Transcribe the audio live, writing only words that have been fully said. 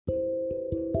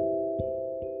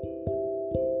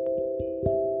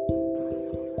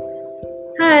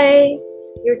Hi,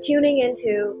 you're tuning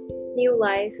into New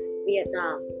Life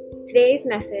Vietnam. Today's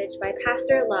message by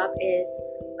Pastor Love is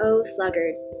O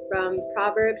Sluggard from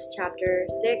Proverbs chapter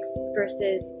 6,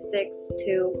 verses 6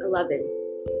 to 11.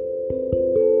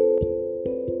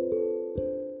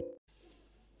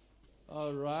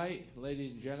 All right,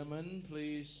 ladies and gentlemen,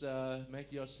 please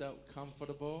make yourself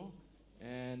comfortable.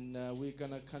 And we're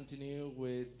going to continue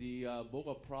with the book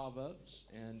of Proverbs.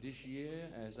 And this year,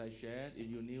 as I shared, if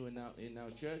you're new in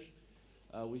our church,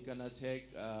 we're going to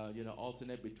take,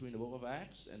 alternate between the book of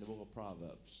Acts and the book of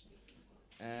Proverbs.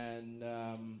 And,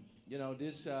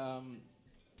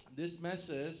 this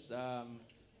message,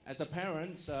 as a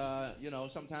parent,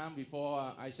 sometime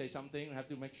before I say something, I have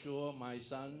to make sure my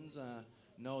sons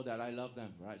know that I love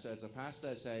them, right? So as a pastor,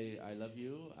 I say, I love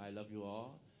you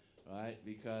all, right?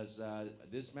 Because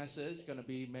this message is going to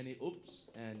be many oops,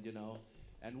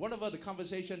 and whatever the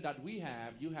conversation that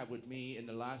you have with me in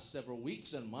the last several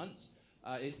weeks and months,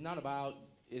 it's not about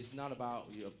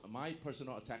my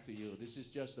personal attack to you. This is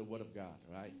just the word of God,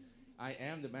 right? I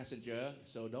am the messenger,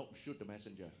 so don't shoot the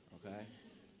messenger, okay?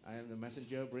 I am the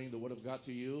messenger, bring the word of God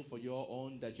to you for your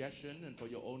own digestion and for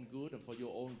your own good and for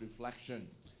your own reflection.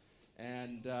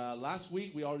 And last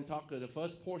week we already talked the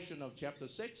first portion of chapter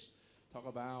 6, talk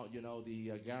about,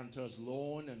 the guarantor's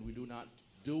loan, and we do not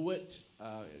do it.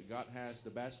 God has the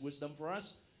best wisdom for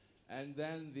us. And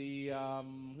then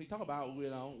we talk about,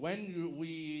 when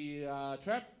we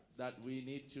trap, that we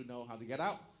need to know how to get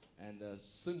out. And the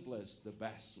simplest, the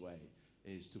best way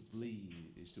is to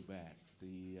plead, is to beg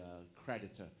the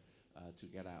creditor to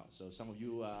get out. So some of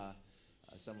you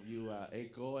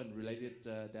echo and related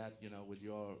that, with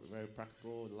your very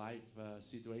practical life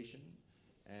situation.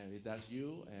 And if that's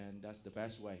you, and that's the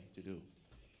best way to do.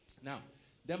 Now,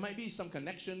 there might be some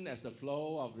connection as the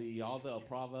flow of the author of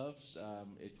Proverbs.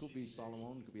 It could be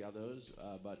Solomon, it could be others,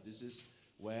 but this is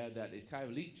where that it kind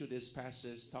of leads to this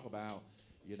passage, talk about,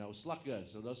 sluggard.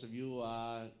 So those of you who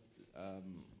are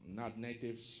not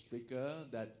native speaker,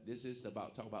 that this is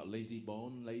talk about lazy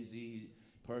bone, lazy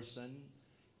person.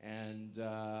 And,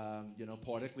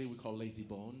 poetically we call lazy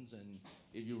bones. And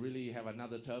if you really have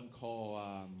another term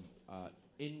called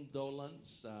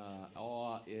indolence,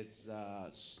 or it's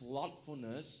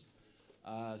slothfulness.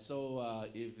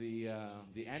 If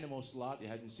the animal sloth, you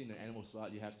haven't seen an animal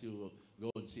sloth, you have to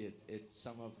go and see it.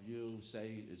 Some of you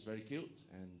say it's very cute,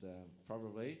 and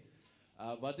probably.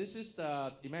 But this is,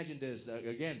 imagine this,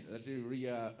 again, let me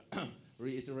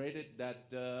reiterate it,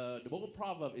 that the book of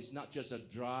Proverbs is not just a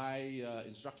dry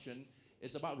instruction,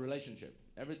 it's about relationship.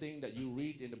 Everything that you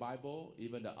read in the Bible,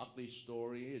 even the ugly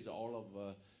story, is all of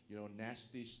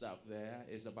nasty stuff there,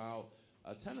 is about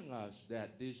telling us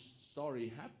that this story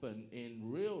happened in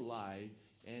real life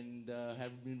and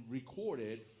have been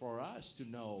recorded for us to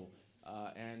know.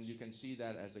 And you can see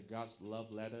that as a God's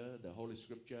love letter, the Holy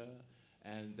Scripture,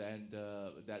 and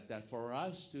that for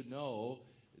us to know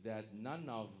that none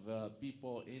of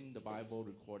people in the Bible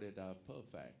recorded are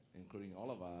perfect, including all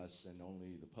of us, and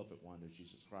only the perfect one is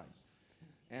Jesus Christ.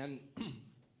 And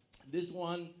this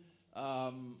one,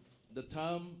 the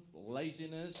term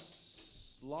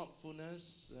laziness,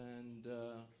 slothfulness, and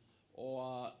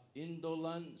or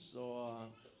indolence, or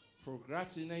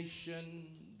procrastination,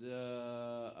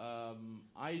 the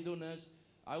idleness,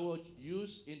 I will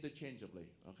use interchangeably,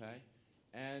 okay?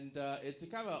 And it's a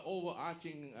kind of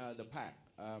overarching the pack.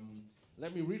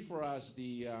 Let me read for us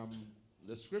the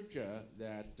scripture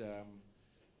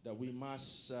that we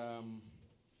must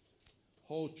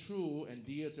hold true and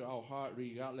dear to our heart,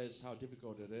 regardless how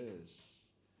difficult it is.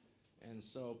 And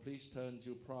so please turn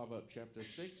to Proverbs chapter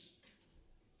 6.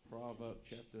 Proverbs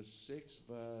chapter 6,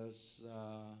 verse,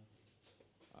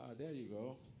 there you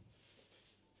go.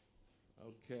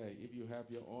 Okay, if you have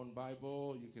your own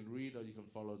Bible, you can read or you can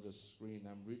follow the screen.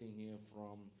 I'm reading here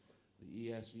from the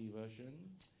ESV version.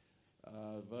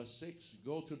 Verse 6,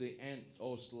 go to the ant,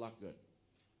 O sluggard.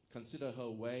 Consider her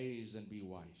ways and be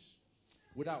wise.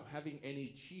 Without having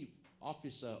any chief,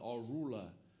 officer, or ruler,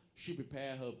 she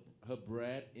prepare her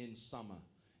bread in summer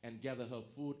and gather her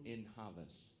food in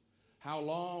harvest. How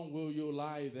long will you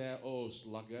lie there, O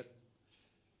sluggard?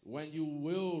 When you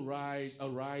will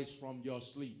arise from your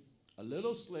sleep, a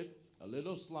little slip, a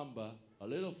little slumber, a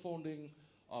little folding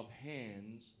of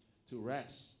hands to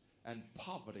rest, and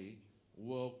poverty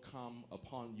will come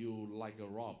upon you like a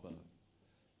robber,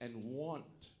 and want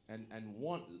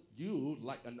you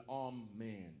like an armed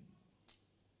man.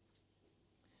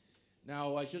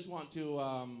 Now, I just want to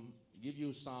give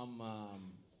you some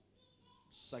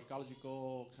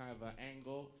psychological kind of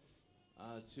angle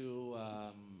to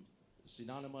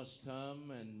synonymous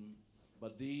term,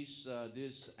 but this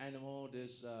animal,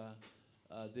 this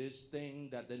this thing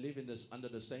that they live in under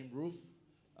the same roof.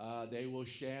 They will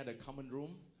share the common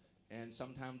room, and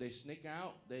sometimes they sneak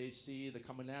out. They see the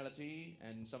commonality,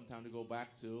 and sometimes they go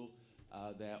back to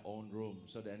their own room.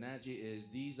 So the analogy is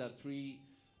these are three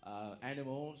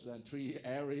animals and three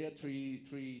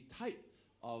type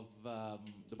of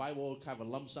the Bible kind of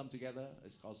lump sum together.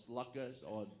 It's called sluggards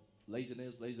or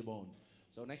laziness, lazy-bone.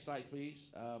 So next slide,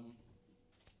 please.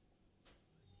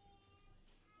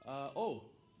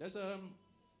 There's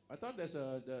I thought there's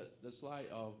the slide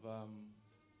of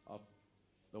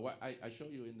the what I show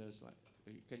you in the slide.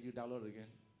 Can you download it again?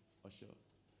 Or show?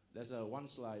 There's one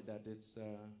slide that it's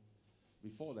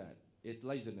before that. It's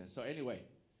laziness. So anyway,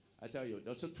 I tell you,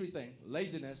 there's three things: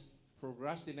 laziness,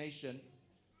 procrastination,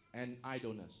 and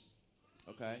idleness.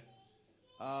 Okay.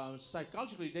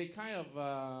 Psychologically, they kind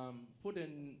of put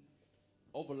in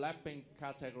overlapping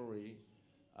category,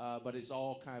 but it's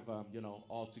all kind of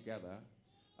all together.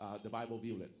 The Bible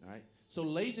view it, right? So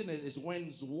laziness is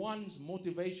when one's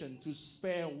motivation to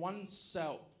spare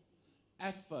oneself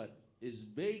effort is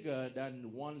bigger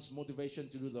than one's motivation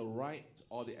to do the right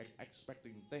or the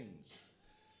expecting things.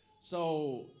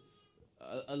 So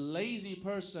a lazy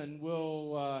person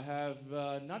will have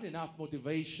not enough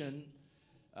motivation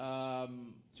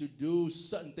to do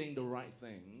certain thing, the right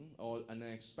thing, or an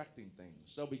expecting thing.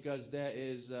 So because there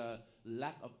is a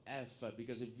lack of effort,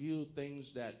 because if you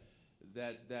things that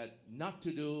not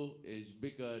to do is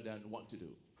bigger than what to do,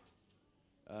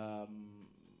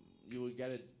 you will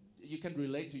get it. You can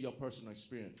relate to your personal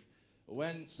experience.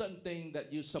 When something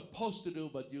that you're supposed to do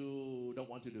but you don't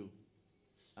want to do,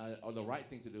 or the right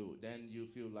thing to do, then you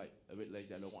feel like a bit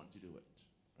lazy. I don't want to do it,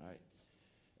 right?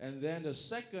 And then the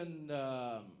second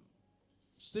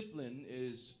discipline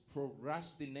is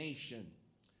procrastination.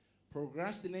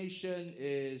 Procrastinate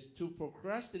is to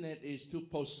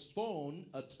postpone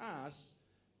a task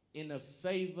in a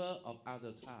favor of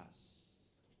other tasks.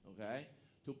 Okay?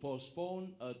 To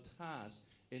postpone a task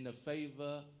in a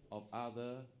favor of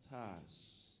other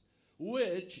tasks,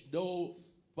 which though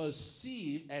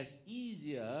perceived as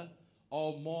easier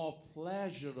or more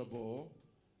pleasurable,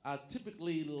 are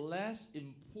typically less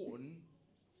important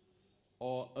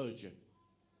or urgent.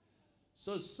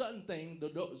 So certain things, the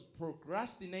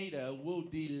procrastinator will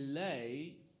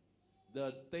delay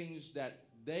the things that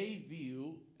they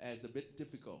view as a bit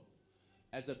difficult,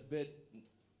 as a bit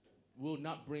will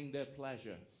not bring their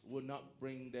pleasure, will not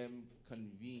bring them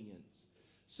convenience.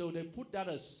 So they put that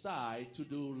aside to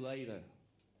do later,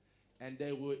 and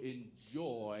they will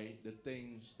enjoy the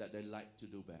things that they like to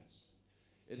do best.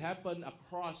 It happened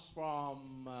across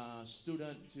from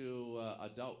student to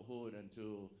adulthood and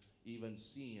to even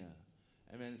senior.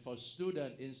 I mean, for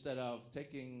student, instead of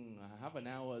taking half an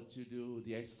hour to do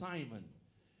the assignment,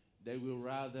 they will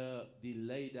rather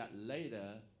delay that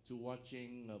later to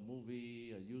watching a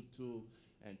movie, a YouTube,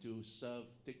 and to surf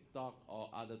TikTok or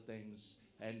other things,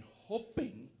 and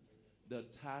hoping the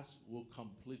task will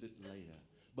complete it later.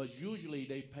 But usually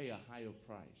they pay a higher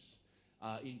price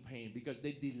in pain because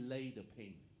they delay the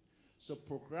pain. So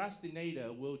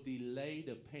procrastinator will delay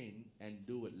the pain and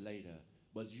do it later,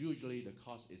 but usually the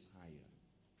cost is higher.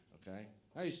 Okay,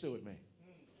 are you still with me?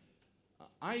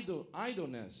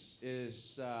 Idleness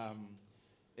is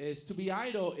to be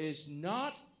idle is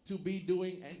not to be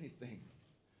doing anything,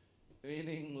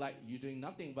 meaning like you're doing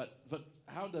nothing. But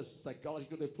how does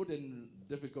psychologically put in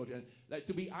difficulty? Like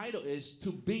to be idle is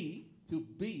to be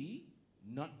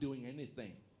not doing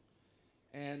anything,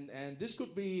 and this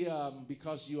could be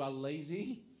because you are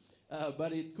lazy,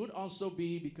 but it could also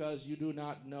be because you do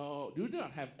not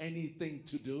have anything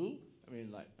to do. I mean,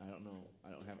 like, I don't know,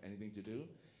 I don't have anything to do.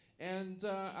 And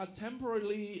are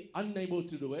temporarily unable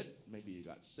to do it. Maybe you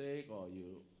got sick, or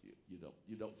you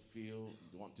don't feel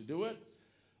you want to do it.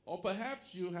 Or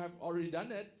perhaps you have already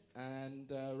done it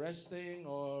and resting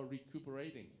or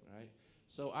recuperating, right?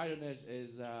 So idleness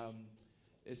is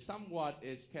somewhat,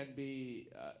 it can be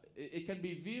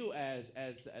viewed as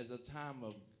a time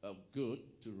of good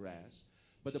to rest.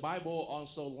 But the Bible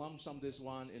also lumps some this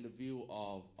one in the view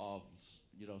of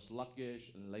sluggish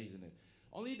and laziness.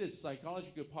 Only the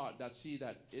psychological part that see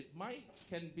that it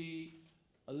can be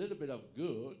a little bit of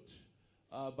good,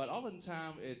 but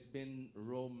oftentimes it's been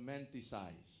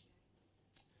romanticized.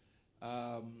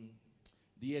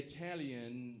 The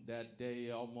Italian, that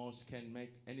they almost can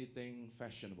make anything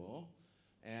fashionable,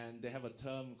 and they have a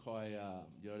term called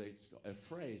it's a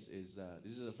phrase is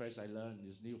this is a phrase I learned,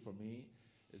 it's new for me.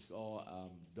 It's called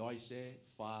dolce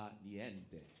far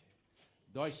niente.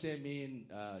 Dolce mean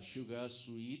sugar,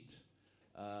 sweet.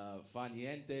 Far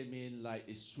niente mean like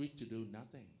it's sweet to do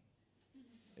nothing.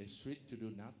 It's sweet to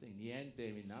do nothing.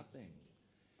 Niente mean nothing.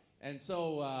 And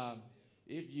so,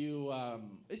 if you,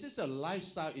 it's just a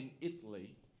lifestyle in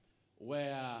Italy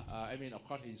where, I mean, of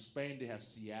course, in Spain they have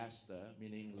siesta,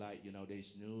 meaning like, they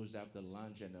snooze after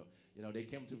lunch. And, they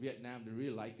came to Vietnam, they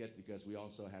really like it because we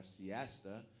also have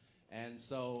siesta. And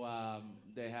so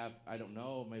they have, I don't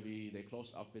know, maybe they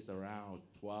close office around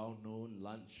 12 noon,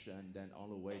 lunch, and then all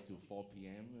the way to 4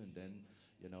 p.m. And then,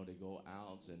 they go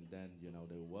out and then,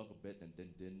 they work a bit and then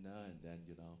dinner and then,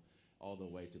 all the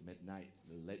way to midnight,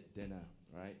 late dinner,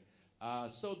 right?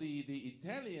 So the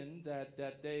Italian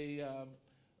that they,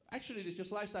 actually it's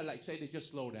just lifestyle, like say they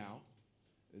just slow down.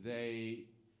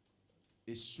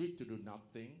 It's sweet to do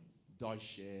nothing,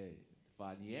 dolce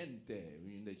fa niente. I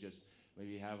mean, they just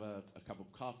maybe have a cup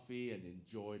of coffee and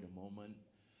enjoy the moment.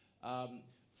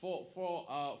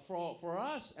 For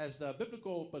us, as a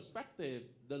biblical perspective,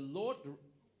 the Lord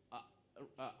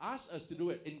asks us to do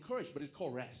it, encourage, but it's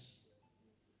called rest.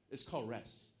 It's called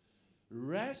rest.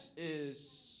 Rest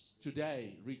is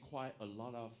today require a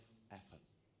lot of effort,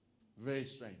 very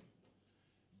strange,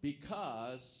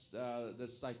 because the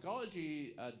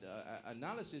psychology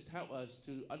analysis help us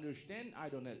to understand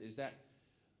idleness is that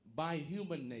by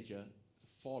human nature,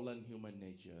 fallen human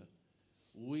nature,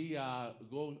 we are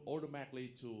going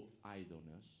automatically to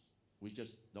idleness. We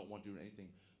just don't want to do anything.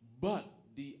 But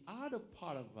the other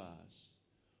part of us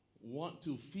want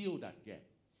to fill that gap.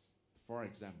 For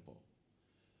example,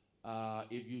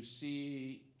 if you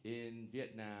see in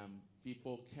Vietnam,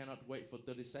 people cannot wait for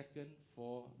 30 seconds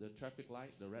for the traffic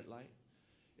light, the red light.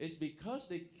 It's because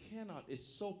they cannot. It's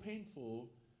so painful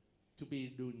to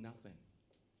be doing nothing.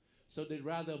 So they'd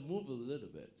rather move a little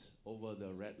bit over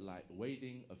the red light,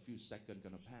 waiting a few seconds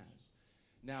gonna pass.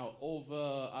 Now,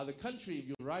 over other country, if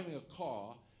you're driving a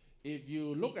car, if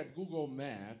you look at Google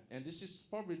Maps, and this is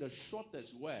probably the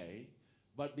shortest way,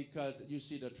 but because you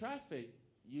see the traffic,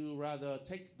 you rather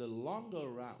take the longer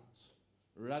route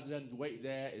rather than wait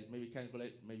there. Is maybe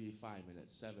calculate maybe 5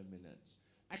 minutes, 7 minutes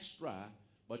extra,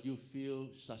 but you feel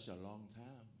such a long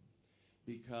time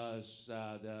because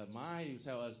the mind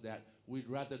tells us that we'd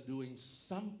rather doing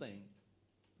something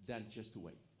than just to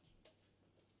wait.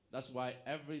 That's why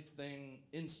everything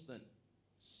instant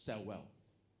sell well.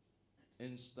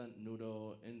 Instant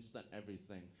noodle, instant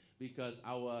everything. Because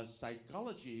our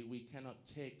psychology, we cannot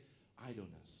take idleness.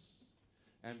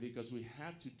 And because we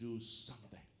have to do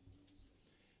something.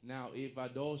 Now, if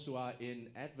those who are in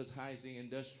advertising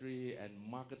industry and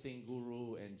marketing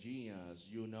guru and genius,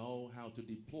 you know how to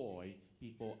deploy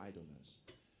people idleness.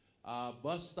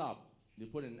 Bus stop, they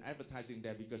put an advertising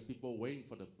there because people waiting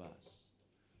for the bus.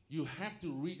 You have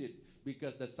to read it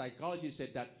because the psychology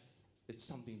said that it's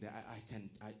something that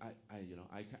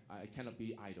I cannot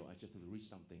be idle. I just have to read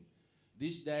something.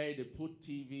 This day they put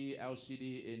TV,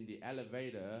 LCD in the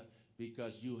elevator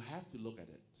because you have to look at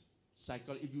it.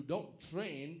 If you don't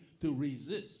train to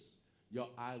resist, your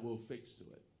eye will fix to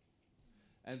it.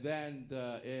 And then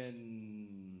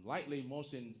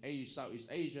most in Southeast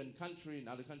Asian country and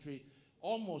other country,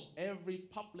 almost every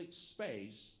public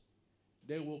space,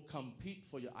 they will compete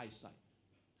for your eyesight.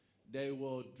 They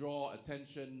will draw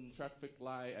attention, traffic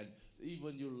light, and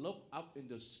even you look up in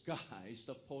the sky, it's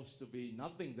supposed to be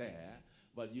nothing there,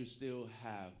 but you still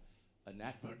have an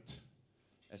effort,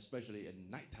 especially at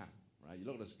nighttime, right? You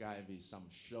look at the sky, be some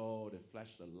show, they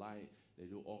flash the light, they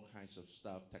do all kinds of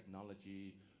stuff.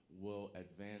 Technology will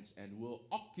advance and will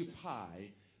occupy.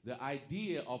 The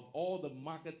idea of all the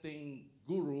marketing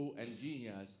guru and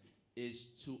genius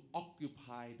is to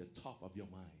occupy the top of your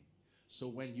mind. So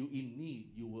when you're in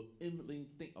need, you will immediately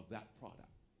think of that product,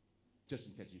 just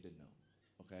in case you didn't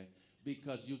know, okay?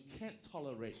 Because you can't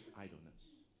tolerate idleness.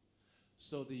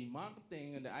 So the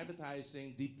marketing and the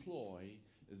advertising deploy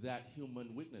that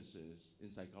human weaknesses in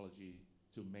psychology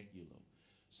to make you low.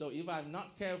 So if I'm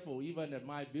not careful, even at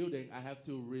my building, I have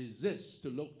to resist to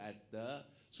look at the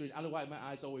screen. Otherwise, my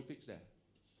eyes always fixed there.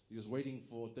 Just waiting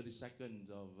for 30 seconds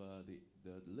of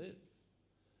the lift.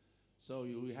 So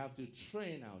we have to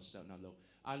train ourselves not look.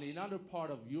 And in other part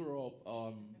of Europe,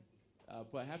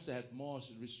 perhaps they have more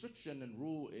restriction and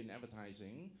rule in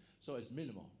advertising, so it's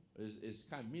minimal. It's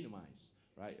kind of minimized,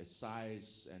 right? It's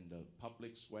size and the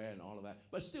public square and all of that,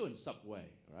 but still in subway,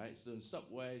 right? Still in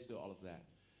subway, still all of that.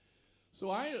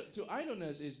 So to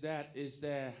idleness is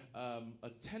there a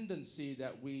tendency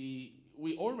that we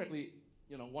automatically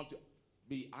want to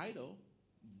be idle,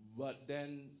 but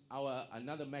then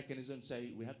another mechanism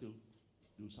say we have to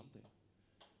do something.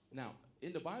 Now,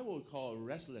 in the Bible, we call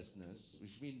restlessness,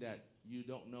 which means that you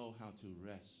don't know how to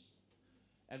rest.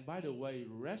 And by the way,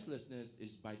 restlessness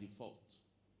is by default.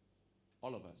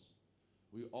 All of us,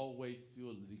 we always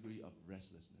feel a degree of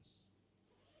restlessness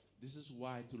This is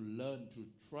why to learn to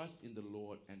trust in the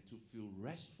Lord and to feel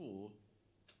restful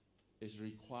is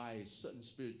requires certain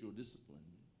spiritual discipline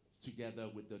together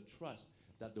with the trust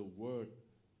that the word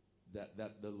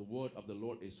that the word of the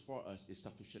Lord is for us is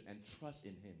sufficient, and trust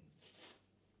in Him.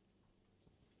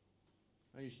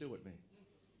 Are you still with me?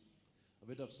 A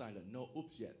bit of silence. No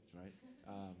oops yet, right?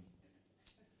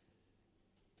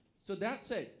 So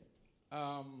that's it.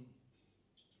 I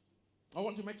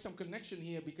want to make some connection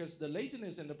here because the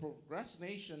laziness and the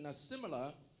procrastination are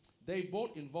similar. They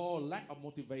both involve lack of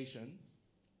motivation,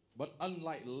 but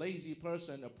unlike lazy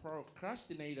person, a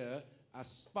procrastinator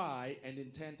aspire and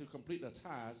intend to complete a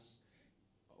task.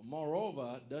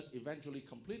 Moreover, does eventually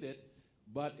complete it,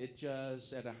 but it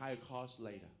just at a higher cost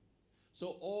later.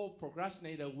 So all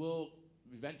procrastinator will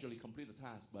eventually complete the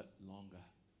task, but longer,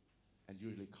 and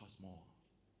usually cost more.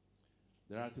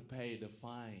 They have to pay the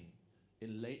fine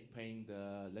in late paying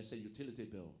the, let's say, utility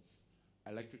bill,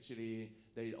 electricity.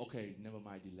 They okay, never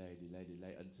mind, delay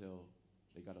until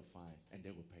they got a fine, and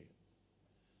they will pay it.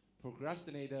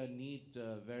 Procrastinator need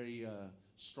a very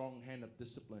strong hand of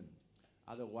discipline.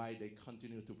 Otherwise, they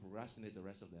continue to procrastinate the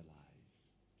rest of their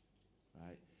life.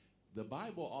 Right? The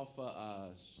Bible offers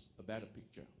us a better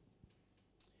picture.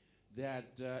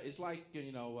 That it's like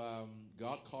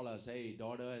God called us, hey,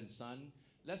 daughter and son,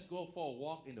 let's go for a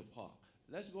walk in the park.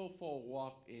 Let's go for a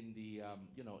walk in the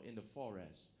in the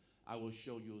forest. I will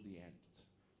show you the ant.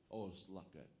 O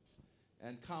Sluggard.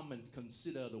 And come and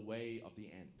consider the way of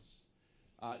the ants.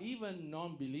 Even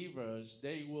non-believers,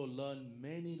 they will learn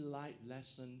many life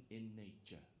lessons in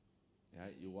nature.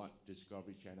 Right? You watch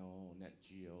Discovery Channel, Net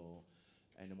Geo,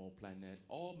 Animal Planet,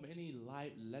 all many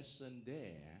life lessons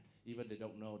there. Even they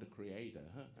don't know the creator.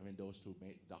 I mean, those who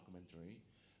made documentary.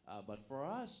 But for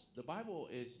us, the Bible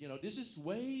is, this is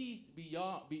way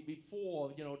beyond, before,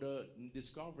 the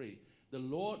discovery. The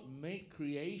Lord made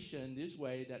creation this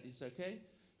way that it's okay.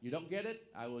 You don't get it?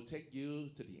 I will take you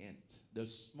to the ant, the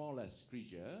smallest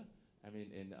creature. I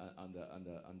mean, on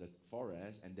the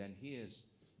forest, and then here's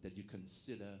that you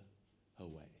consider her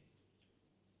way.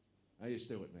 Are you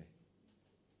still with me?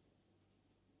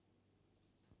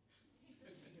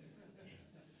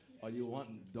 Or you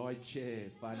want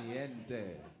dolce far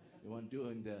niente?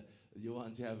 You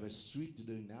want to have a sweet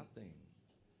doing nothing.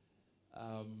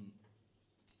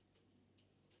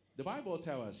 The Bible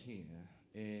tells us here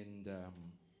in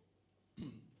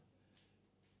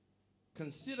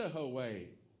consider her way,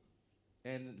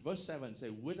 and verse 7 say,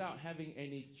 without having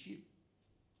any chief,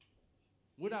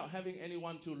 without having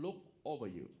anyone to look over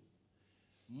you.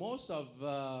 Most of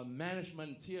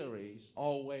management theories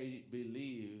always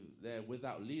believe that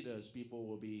without leaders, people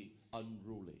will be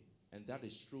unruly. And that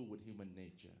is true with human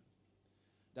nature.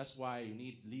 That's why you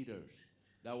need leaders.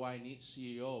 That's why you need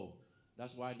CEO.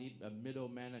 That's why I need a middle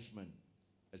management.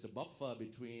 As a buffer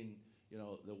between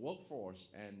the workforce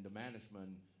and the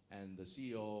management and the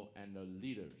CEO and the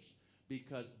leaders.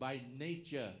 Because by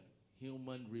nature,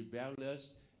 human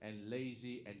rebellious and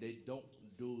lazy, and they don't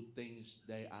do things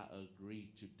they are agreed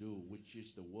to do, which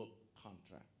is the work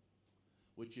contract,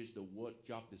 which is the word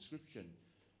job description.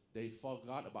 They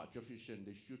forgot about job description.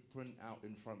 They should print out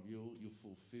in front of you. You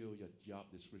fulfill your job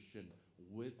description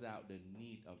without the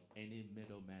need of any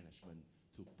middle management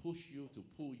to push you, to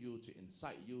pull you, to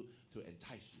incite you, to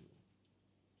entice you.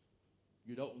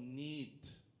 You don't need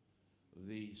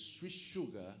the sweet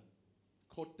sugar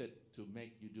coated to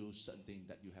make you do something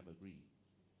that you have agreed.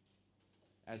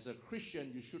 As a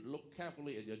Christian, you should look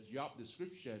carefully at your job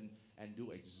description and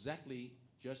do exactly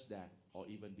just that, or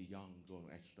even beyond, going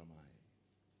extra mile.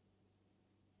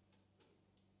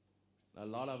 A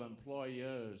lot of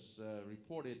employers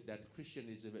reported that Christian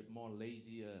is a bit more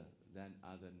lazier than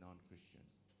other non-Christian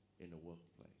in the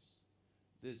workplace.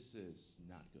 This is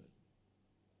not good.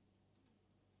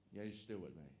 Yeah, you're still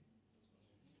with me.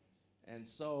 And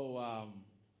so,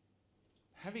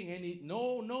 having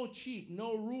no chief,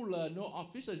 no ruler, no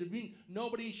officers, it means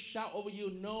nobody shout over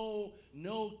you,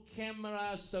 no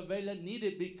camera surveillance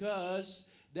needed, because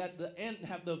that the ant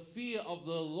have the fear of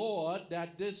the Lord,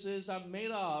 that this is I'm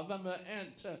made of. I'm an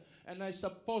ant, and I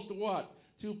supposed to what?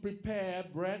 To prepare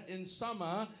bread in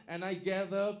summer, and I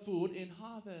gather food in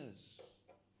harvest.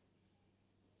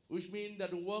 Which means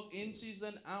that work in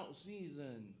season, out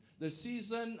season. The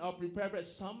season of prepare bread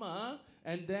summer,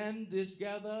 and then this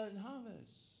gather and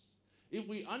harvest. If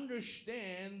we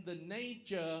understand the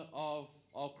nature of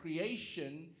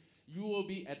creation, you will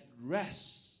be at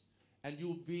rest. And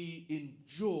you'll be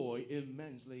enjoy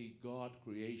immensely God's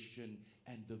creation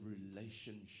and the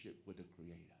relationship with the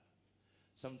Creator.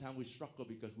 Sometimes we struggle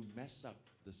because we mess up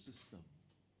the system.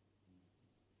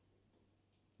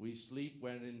 We sleep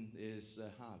when it is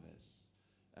harvest.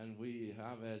 And we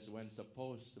harvest when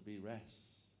supposed to be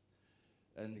rest.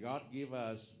 And God gave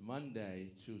us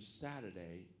Monday to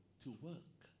Saturday to work.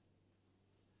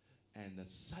 And a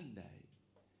Sunday.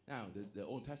 Now, the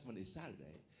Old Testament is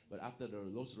Saturday. But after the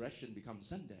resurrection becomes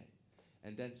Sunday.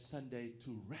 And then Sunday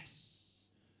to rest.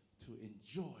 To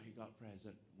enjoy God's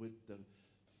presence with the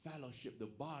fellowship, the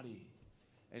body.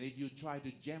 And if you try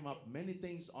to jam up many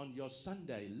things on your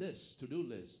Sunday list, to-do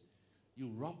list,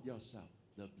 you rob yourself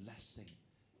the blessing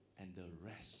and the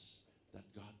rest that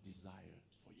God desires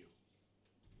for you.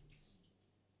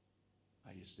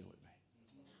 Are you still with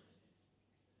me?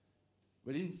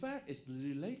 But in fact, it's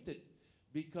related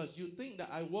because you think that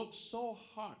I work so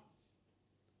hard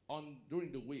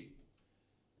during the week.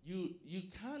 You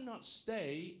cannot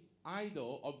stay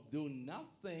idle or do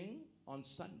nothing on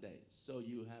Sunday. So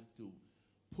you have to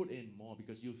put in more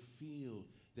because you feel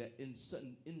that in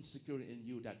certain insecurity in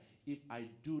you that if I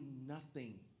do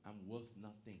nothing, I'm worth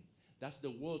nothing. That's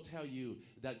the world tell you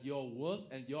that your worth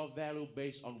and your value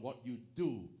based on what you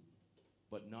do,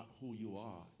 but not who you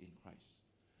are in Christ.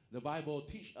 The Bible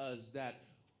teaches us that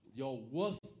your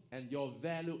worth and your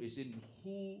value is in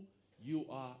who you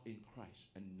are in Christ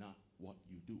and not what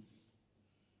you do.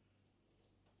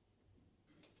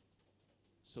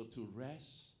 So to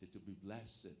rest is to be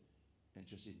blessed and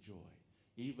just enjoy,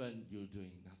 even you're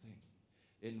doing nothing.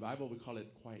 In the Bible, we call it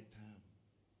quiet time.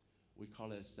 We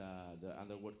call it the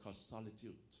other word called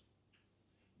solitude.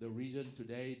 The reason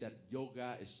today that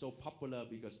yoga is so popular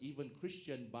because even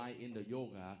Christians buy in the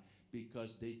yoga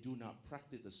because they do not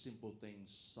practice the simple thing,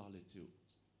 solitude,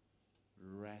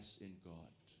 rest in God,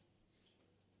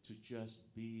 to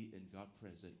just be in God's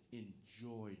presence,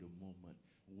 enjoy the moment.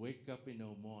 Wake up in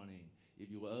the morning. If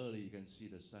you're early, you can see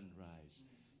the sunrise.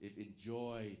 If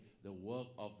enjoy the work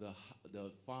of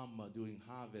the farmer doing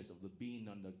harvest of the bean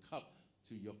on the cup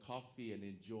to your coffee and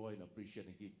enjoy and appreciate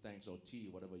and give thanks or tea,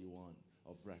 whatever you want,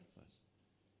 or breakfast.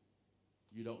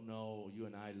 You don't know, you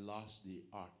and I lost the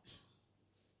art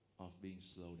of being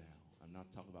slow down. I'm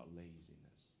not talking about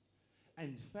laziness.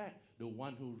 In fact, the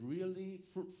one who really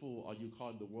fruitful, or you call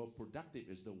in the world productive,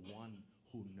 is the one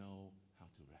who know how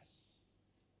to rest.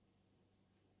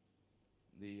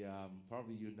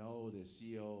 Probably you know the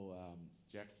CEO,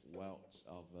 Jack Welch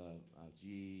of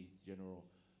GE General,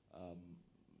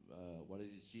 what is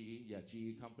it, GE? Yeah,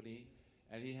 GE company.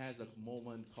 And he has a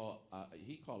moment called,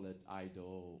 he called it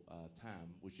idle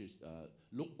time, which is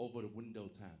look over the window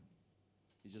time.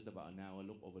 It's just about an hour,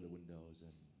 look over the windows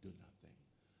and do nothing.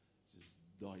 It's just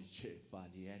Deutsche fa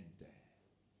niente.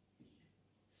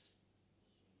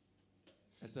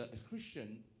 As a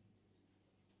Christian,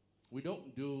 we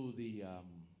don't do the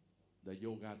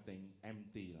yoga thing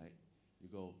empty, like you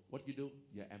go, what you do?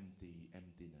 You're empty,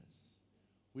 emptiness.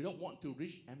 We don't want to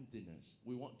reach emptiness.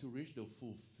 We want to reach the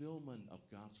fulfillment of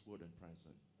God's word and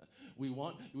presence. We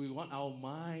want our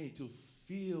mind to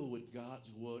fill with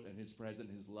God's word and his presence,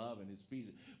 his love and his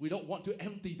peace. We don't want to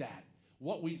empty that.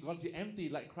 What we want to empty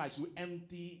like Christ, we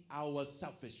empty our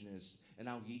selfishness and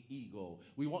our ego.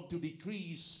 We want to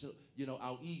decrease,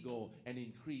 our ego and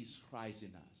increase Christ in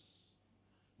us.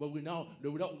 But we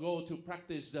don't go to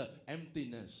practice the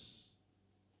emptiness.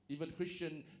 Even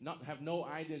Christian have no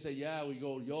idea, say, yeah, we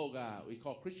go yoga. We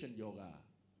call Christian yoga.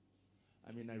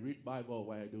 I mean, I read Bible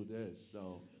while I do this,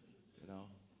 so,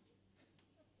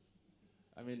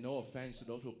 I mean, no offense to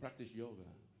those who practice yoga,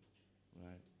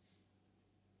 right?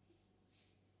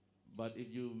 But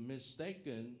if you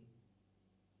mistaken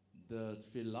the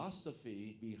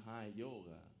philosophy behind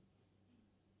yoga,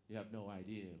 you have no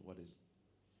idea what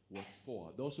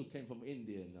for. Those who came from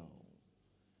India know.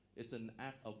 It's an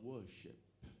act of worship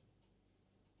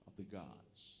of the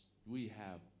gods. We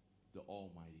have the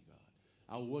Almighty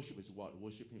God. Our worship is what?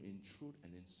 Worship him in truth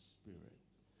and in spirit.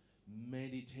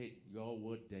 Meditate your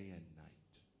word day and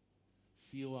night.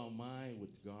 Fill our mind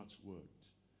with God's word.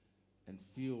 And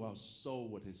fill our soul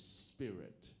with his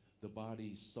spirit. The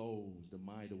body, soul, the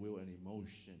mind, the will, and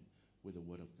emotion with the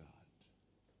word of God.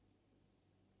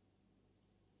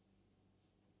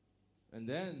 And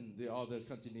then the authors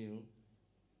continue.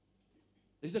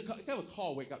 It's a kind of a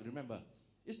call, wake up. Remember,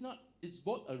 it's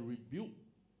both a rebuke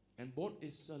and both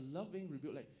is a loving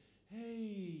rebuke. Like,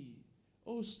 hey,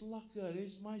 O Sluggard,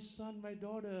 it's my son, my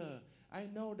daughter. I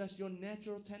know that's your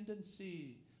natural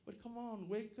tendency. But come on,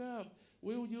 wake up.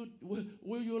 Will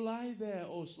you lie there,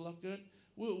 O Sluggard?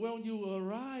 Will you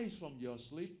arise from your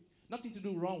sleep? Nothing to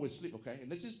do wrong with sleep, okay?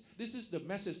 And this is the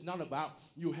message not about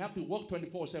you have to work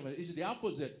 24/7. It's the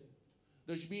opposite.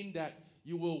 Which means that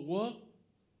you will work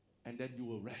and then you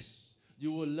will rest.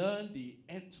 You will learn the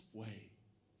nth way.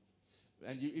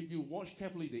 And if you watch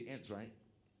carefully the ants, right?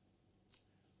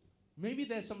 Maybe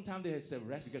there's sometimes they have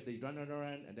rest because they run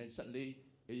around, and then suddenly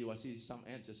you will see some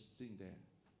ants just sitting there,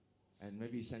 and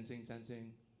maybe sensing,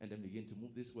 and then begin to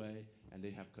move this way, and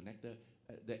they have connector.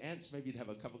 The ants maybe have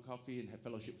a cup of coffee and have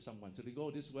fellowship with someone, so they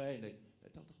go this way and they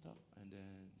talk, and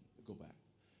then go back,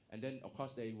 and then of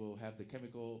course they will have the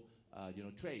chemical,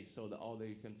 trace, so that all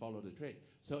they can follow the trace.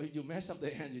 So if you mess up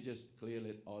the ant, you just clear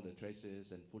it all the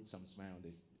traces and put some smell.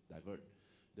 They divert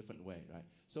different way, right?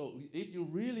 So if you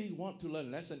really want to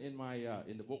learn lesson in my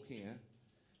in the book here,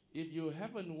 if you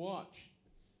haven't watched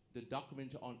the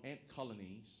documentary on ant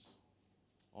colonies,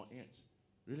 on ants,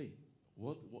 really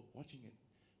worth watching it,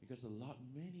 because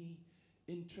many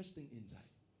interesting insight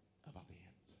about the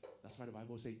ant. That's why the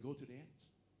Bible says go to the ant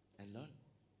and learn.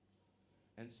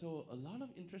 And so a lot of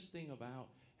interesting about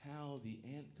how the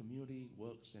ant community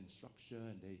works and structure,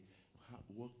 and they hard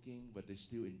working, but they're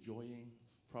still enjoying.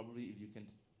 Probably if you can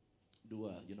do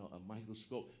a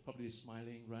microscope, probably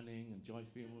smiling, running, and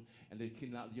joyful, and they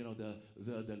clean out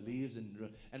the leaves,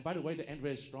 and by the way, the ant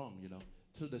very strong,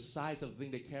 to the size of the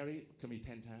thing they carry can be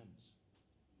 10 times.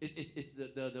 It's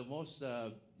the most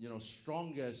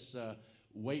strongest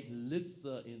weight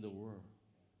lifter in the world,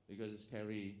 because it's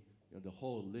carry the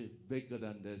whole leaf bigger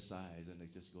than their size, and they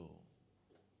just go.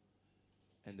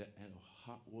 And the ant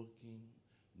hardworking,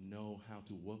 know how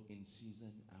to work in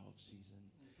season, out of season.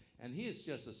 And here's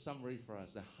just a summary for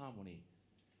us, the harmony.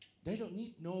 They don't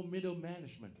need no middle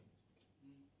management.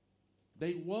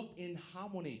 They work in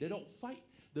harmony. They don't fight.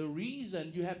 The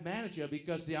reason you have manager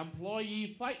because the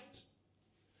employee fight.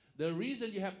 The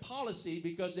reason you have policy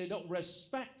because they don't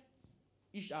respect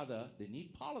each other. They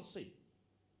need policy.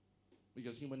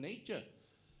 Because human nature,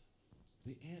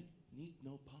 the ant need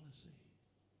no policy.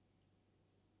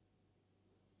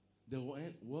 The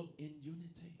ant work in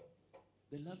unity.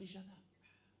 They love each other.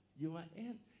 You are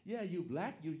ant. Yeah, you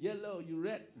black, you yellow, you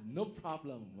red. No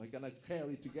problem. We're going to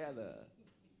carry together.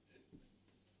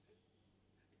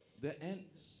 The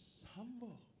ant's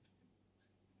humble.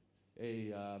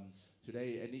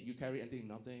 Today, you carry anything?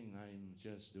 Nothing. I'm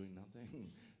just doing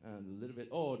nothing. A little bit.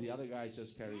 Oh, the other guys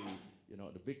just carry,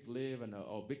 the big leaf and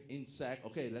big insect.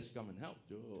 Okay, let's come and help.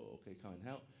 Oh, okay, come and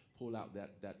help. Pull out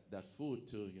that food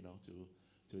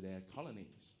to their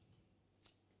colonies.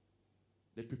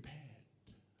 They prepared.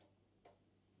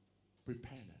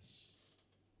 Preparedness.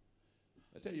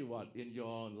 I tell you what, in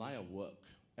your line of work,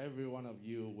 every one of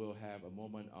you will have a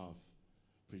moment of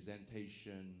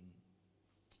presentation,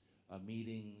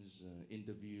 meetings,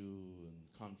 interview, and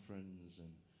conference,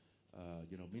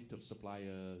 and meet of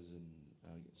suppliers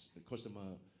and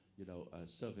customer,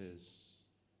 service,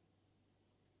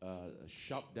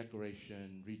 shop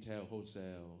decoration, retail,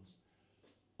 wholesales.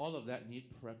 All of that need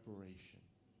preparation.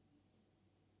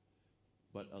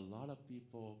 But a lot of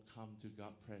people come to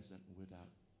God present without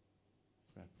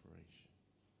preparation.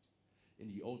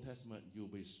 In the Old Testament, you'll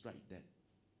be strike dead.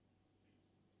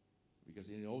 Because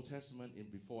in the Old Testament,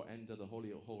 before enter the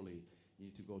Holy of Holy, you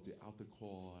need to go to outer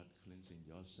court, cleansing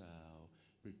yourself,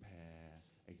 prepare,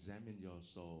 examine your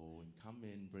soul, and come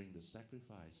in, bring the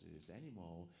sacrifices,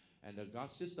 animal. And the God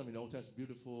system in the Old Testament is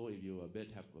beautiful. If you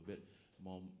have a bit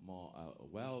more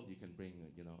wealth, you can bring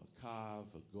a calf,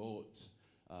 a goat.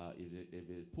 If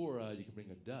it's poorer, you can bring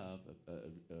a dove,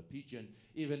 a pigeon.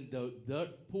 Even the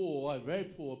poor, very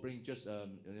poor, bring just a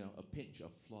pinch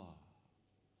of flour.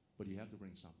 But you have to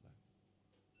bring something.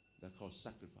 That's called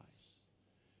sacrifice.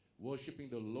 Worshipping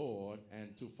the Lord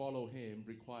and to follow Him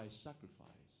requires sacrifice.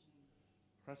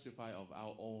 Sacrifice of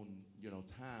our own,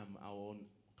 time, our own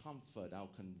comfort, our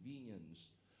convenience,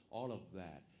 all of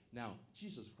that. Now,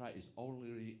 Jesus Christ is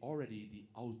already the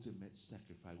ultimate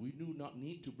sacrifice. We do not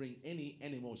need to bring any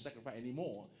animal sacrifice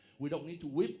anymore. We don't need to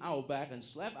whip our back and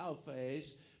slap our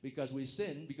face because we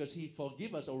sin, because He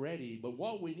forgive us already. But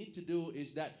what we need to do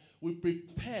is that we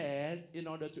prepare in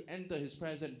order to enter His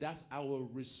presence. That's our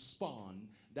response.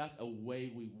 That's a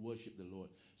way we worship the Lord.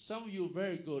 Some of you are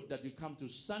very good that you come to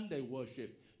Sunday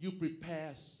worship. You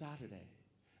prepare Saturday.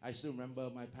 I still remember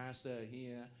my pastor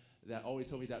here that always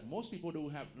told me that most people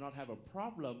do not have a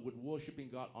problem with worshiping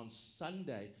God on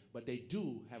Sunday, but they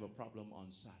do have a problem on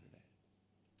Saturday.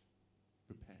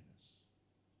 Preparedness.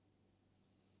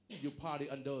 If you party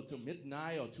until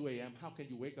midnight or 2 a.m., how can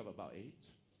you wake up about 8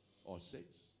 or 6?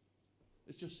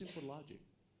 It's just simple logic.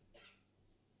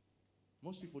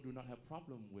 Most people do not have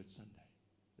problem with Sunday.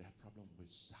 They have problem with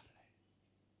Saturday.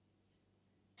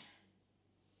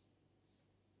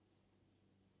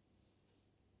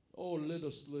 Oh, little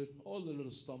slip, oh,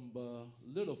 little stumble,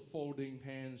 little folding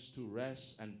hands to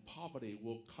rest, and poverty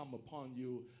will come upon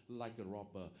you like a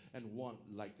robber, and want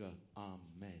like a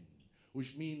amen.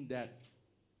 which means that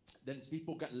then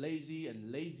people got lazy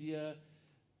and lazier.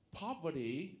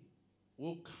 Poverty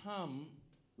will come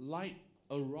like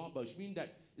a robber, which means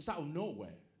that it's out of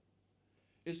nowhere.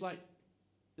 It's like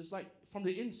from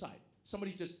the inside,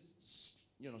 somebody just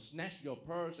snatch your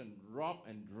purse and rob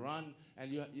and run,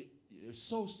 and you're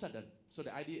so sudden. So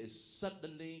the idea is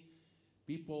suddenly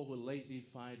people who are lazy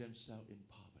find themselves in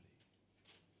poverty.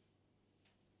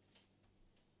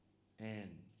 And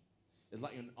it's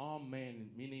like an armed man,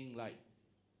 meaning like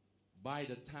by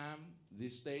the time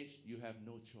this stage, you have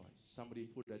no choice. Somebody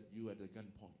put you at the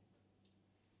gunpoint.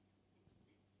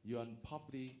 You're in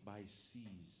poverty by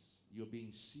seize. You're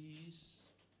being seized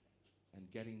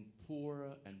and getting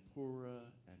poorer and poorer,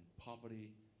 and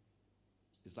poverty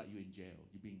is like you're in jail.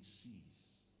 You're being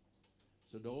seized.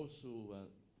 So those who are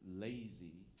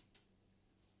lazy,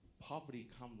 poverty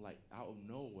comes like out of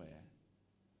nowhere,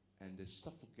 and they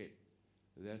suffocate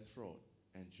their throat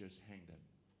and just hang them.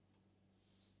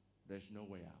 There's no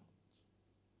way out.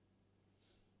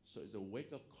 So it's a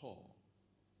wake-up call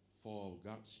for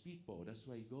God's people. That's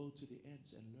why you go to the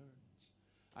ends and learn.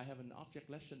 I have an object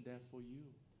lesson there for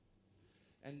you.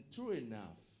 And true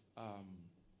enough,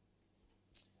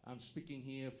 I'm speaking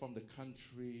here from the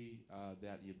country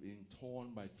that is being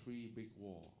torn by 3 big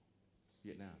wars.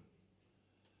 Vietnam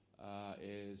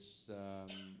is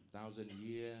 1,000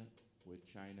 years with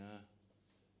China,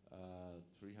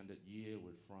 300 years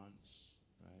with France,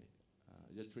 right?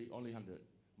 Just only 100,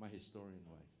 my historian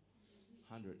wife.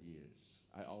 100 years.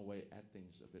 I always add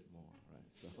things a bit more,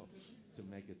 right? So to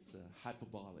make it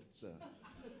hyperbolic. So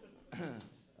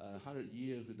 100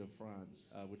 years with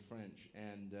with French,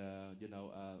 and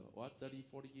 30,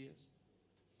 40 years?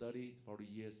 30, 40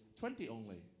 years, 20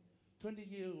 only. 20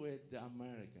 years with the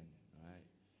American, right?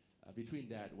 Between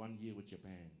that, 1 year with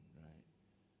Japan, right?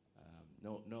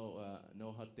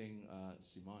 No hurting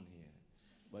Simon here,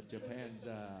 but Japan's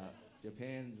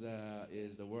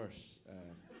is the worst.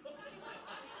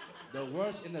 The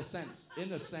worst in a sense.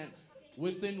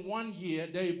 Within 1 year,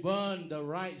 they burned the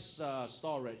rice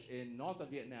storage in north of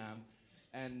Vietnam,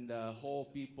 and the whole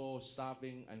people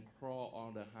starving and crawl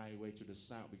on the highway to the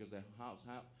south, because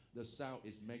the south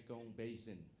is Mekong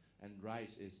Basin, and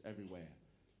rice is everywhere.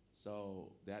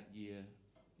 So that year,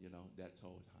 that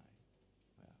toll is high.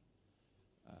 Yeah.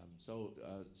 So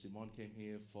Simon came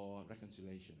here for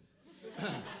reconciliation.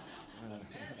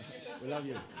 We love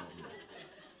you.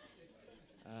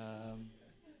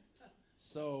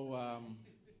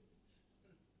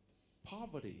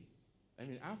 Poverty, I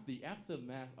mean, after the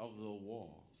aftermath of the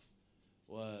war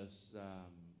was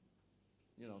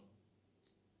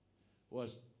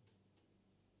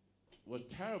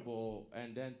terrible,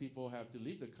 and then people have to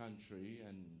leave the country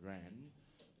and ran,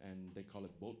 and they call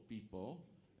it boat people,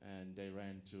 and they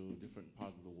ran to different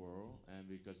parts of the world, and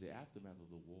because the aftermath of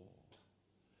the war.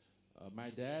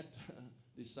 My dad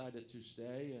decided to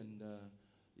stay, and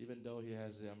even though he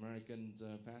has the American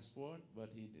passport, but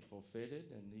he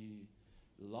forfeited, and he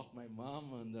locked my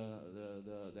mom in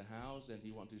the house, and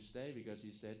he wanted to stay because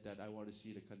he said that I want to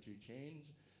see the country change.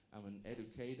 I'm an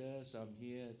educator, so I'm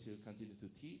here to continue to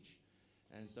teach.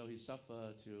 And so he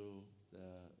suffered to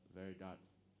the very dark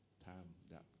time,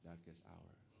 darkest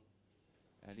hour.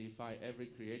 And he find every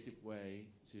creative way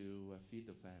to feed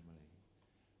the family.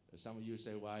 Some of you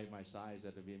say, why my size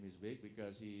at the Vietnamese big?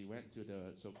 Because he went to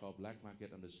the so-called black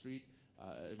market on the street,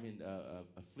 a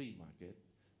flea market.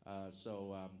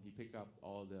 So he picked up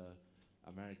all the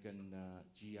American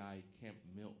GI camp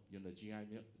milk, the GI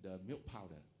milk, the milk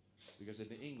powder, because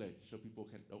in English, so people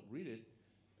don't read it,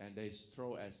 and they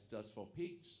throw as just for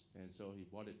pigs. And so he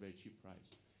bought it very cheap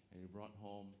price, and he brought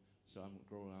home. So I'm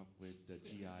growing up with the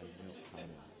GI milk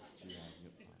powder, GI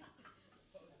milk powder.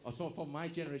 Also, for my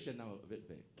generation now, a bit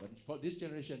big, but for this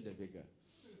generation, they're bigger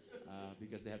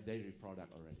because they have dairy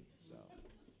product already.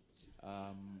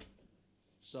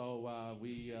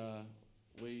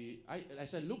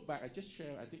 As I look back, I just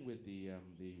share, I think, with the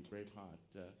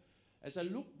Braveheart. As I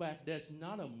look back, there's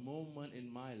not a moment in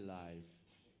my life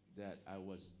that I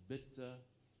was bitter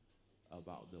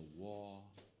about the war,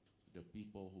 the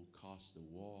people who caused the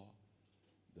war,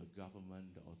 the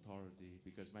government, the authority,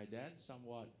 because my dad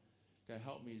somewhat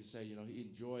helped me to say, he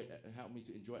helped me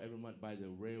to enjoy every month by the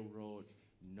railroad,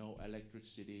 no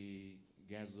electricity,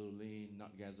 gasoline,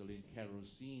 not gasoline,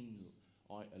 kerosene,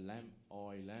 oil lamp,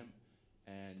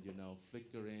 and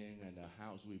flickering, and the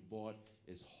house we bought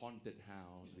is haunted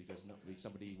house because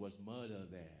somebody was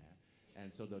murdered there,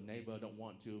 and so the neighbor don't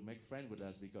want to make friend with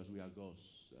us because we are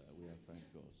ghosts, we are friend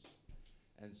ghosts.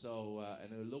 And so,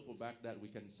 and I look back that we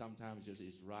can sometimes just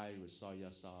eat rice with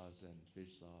soya sauce and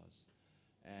fish sauce.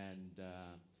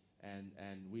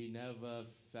 and we never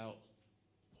felt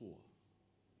poor.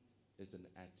 It's an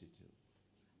attitude.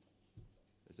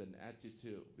 It's an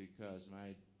attitude because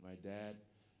my dad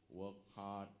worked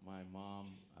hard. My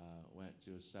mom went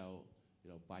to sell,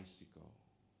 bicycle.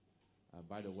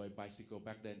 By the way, bicycle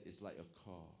back then is like a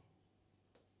car.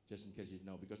 Just in case you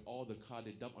know, because all the car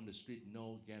they dump on the street,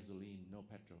 no gasoline, no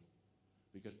petrol,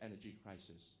 because energy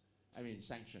crisis.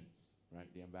 Sanction, right?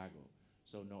 The embargo.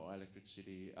 So no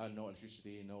electricity,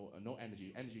 no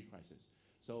energy crisis.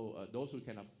 So those who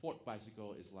can afford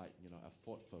bicycle is like a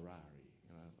Ford Ferrari,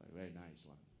 a very nice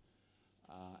one.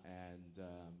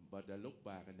 But I look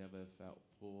back, I never felt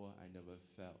poor. I never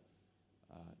felt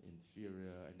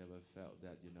inferior. I never felt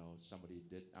that somebody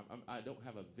did. I don't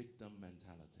have a victim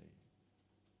mentality.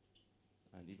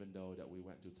 And even though that we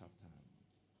went through tough time,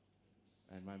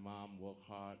 and my mom worked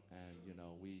hard, and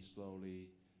we slowly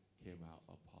came out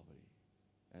of poverty.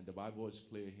 And the Bible is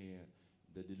clear here: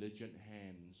 the diligent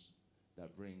hands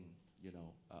that bring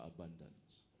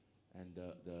abundance, and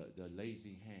the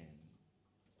lazy hand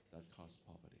that cause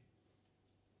poverty.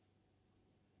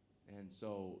 And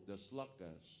so the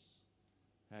sluggard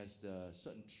has the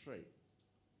certain trait: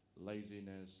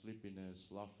 laziness, sleepiness,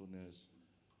 slothfulness,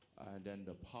 and then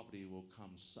the poverty will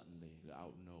come suddenly out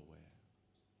of nowhere.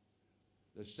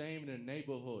 The same in the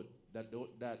neighborhood,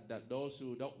 that those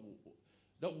who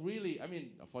don't really,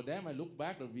 for them, I look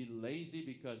back, they'll be lazy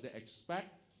because they expect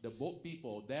the boat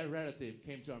people, their relative,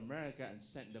 came to America and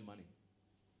sent them money.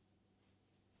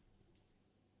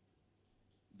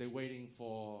 They're waiting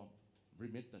for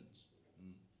remittance.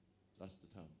 That's the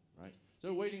term, right? So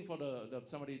they're waiting for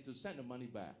somebody to send the money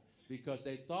back because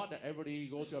they thought that everybody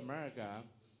go to America,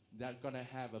 they're going to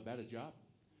have a better job.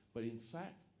 But in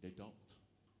fact, they don't.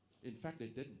 In fact, they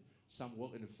didn't. Some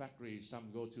work in the factory, some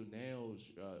go to nail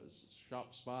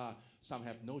shop, spa, some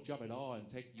have no job at all and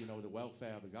take, the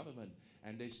welfare of the government,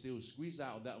 and they still squeeze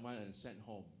out that money and send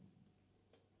home.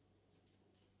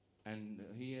 And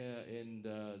here in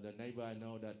the neighbor, I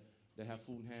know that they have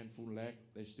full hand, full leg,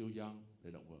 they're still young, they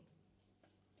don't work.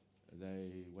 They're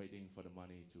waiting for the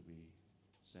money to be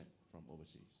sent from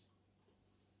overseas.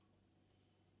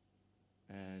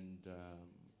 And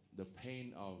the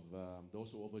pain of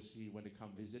those who oversee when they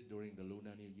come visit during the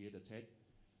Lunar New Year, the Tet.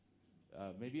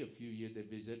 Maybe a few years they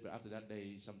visit, but after that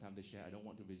sometimes they share, I don't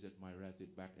want to visit my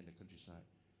relative back in the countryside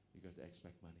because they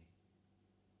expect money.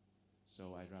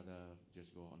 So I'd rather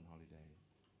just go on holiday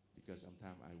because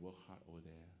sometimes I work hard over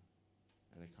there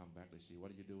and I come back, they see,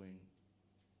 what are you doing?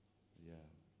 Yeah,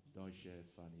 Deutsche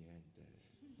fa niente.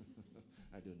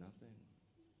 I do nothing.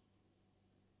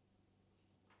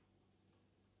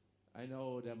 I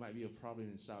know there might be a problem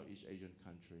in Southeast Asian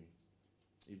country,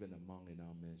 even among in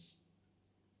our midst.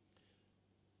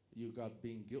 You got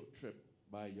being guilt-tripped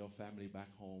by your family back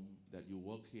home that you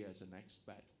work here as an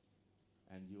expat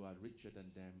and you are richer than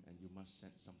them and you must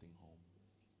send something home.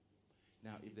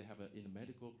 Now, if they have in a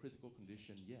medical critical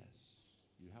condition, yes,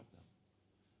 you help them.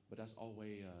 But that's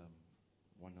always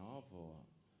one-off, or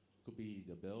could be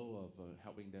the bill of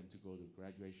helping them to go to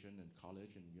graduation and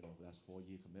college, and that's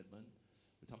 4-year commitment.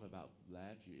 We're talking about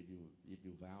pledge. If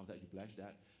you vow that you pledge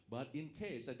that. But in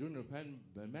case that during the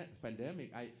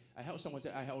pandemic, I help someone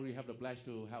say, I already have the pledge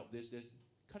to help this.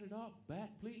 Cut it off, back,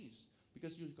 please,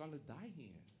 because you're gonna die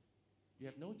here. You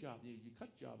have no job. You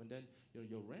cut job, and then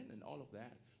your rent and all of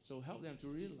that. So help them to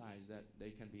realize that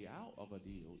they can be out of a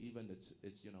deal, even it's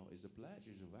a pledge,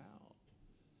 it's a vow.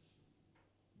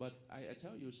 But I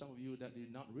tell you, some of you that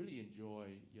did not really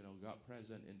enjoy God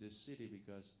present in this city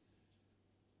because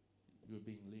you're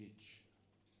being leech.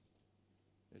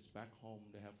 It's back home,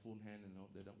 they have full hand and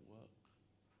they don't work.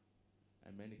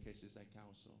 In many cases I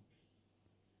counsel.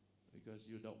 Because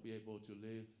you don't be able to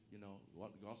live,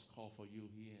 what God's called for you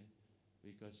here.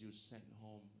 Because you sent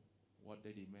home what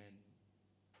they demand.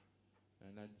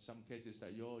 And in some cases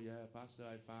that, Pastor,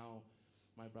 I found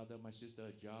my brother, my sister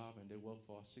a job and they work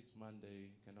for 6 months, they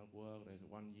cannot work. There's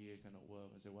 1 year cannot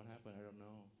work. I said, what happened? I don't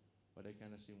know. But they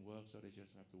cannot seem work, so they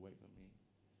just have to wait for me.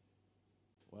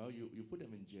 Well, you put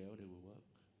them in jail, they will work.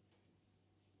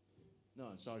 No,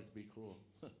 I'm sorry to be cruel,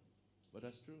 but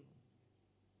that's true.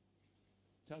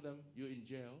 Tell them you're in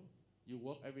jail, you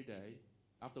work every day.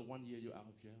 After 1 year, you're out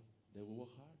of jail. They will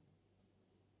work hard.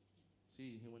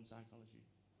 See, human psychology,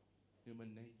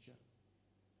 human nature.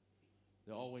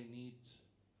 They always need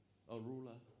a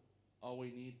ruler,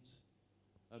 always need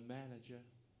a manager,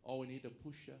 always need a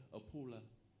pusher, a puller.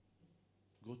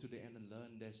 Go to the end and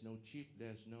learn. There's no chief,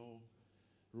 there's no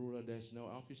ruler, there's no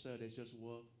officer, they just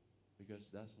work because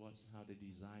that's how they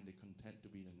design. They're content to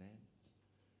be in an ant.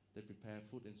 They prepare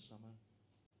food in summer,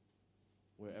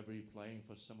 wherever you're playing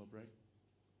for summer break.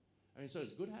 I mean, so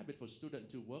it's a good habit for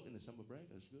students to work in the summer break.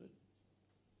 That's good.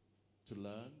 To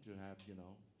learn, to have,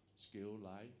 skill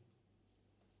life.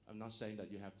 I'm not saying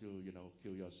that you have to,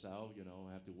 kill yourself,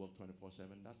 have to work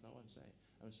 24/7. That's not what I'm saying.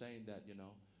 I'm saying that,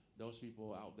 those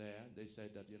people out there, they say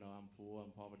that, I'm poor,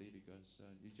 I'm poverty, because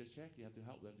you just check. You have to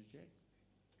help them to check.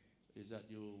 Is that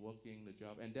you working the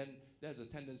job? And then there's a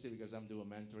tendency, because I'm doing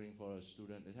mentoring for a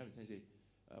student, they have a tendency,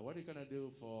 what are you going to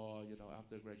do for,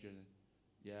 after graduation?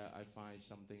 Yeah, I find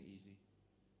something easy.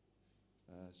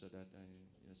 So that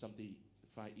something,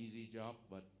 find easy job,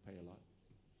 but pay a lot.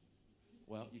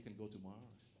 Well, you can go to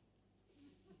Mars.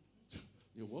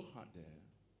 You work hard there.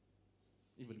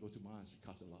 Even go to Mars, it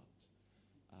costs a lot.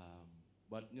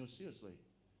 But seriously,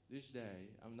 this day,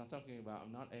 I'm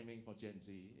not aiming for Gen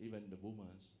Z, even the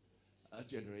boomers,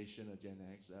 generation or Gen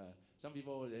X. Some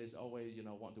people is always,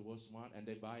 want to work smart, and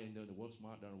they buy into the work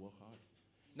smart, don't work hard.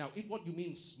 Now, if what you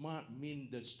mean smart mean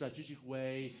the strategic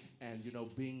way and,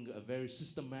 being very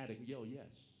systematic,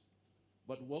 yes.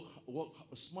 But work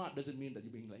smart doesn't mean that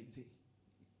you're being lazy.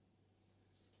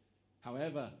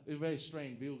 However, it's very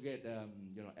strange. We'll get,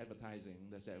 advertising.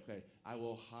 They say, okay, I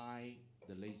will hire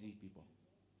the lazy people.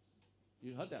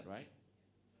 You heard that, right?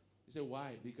 You say,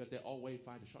 why? Because they always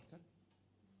find a shortcut.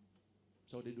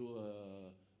 So they do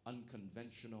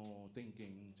unconventional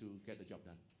thinking to get the job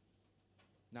done.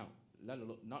 Now,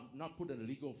 not put in a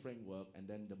legal framework and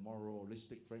then the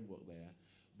moralistic framework there.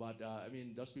 But,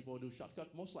 those people do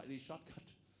shortcut, most likely shortcut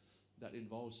that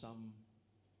involves some,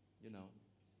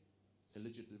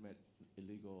 illegitimate,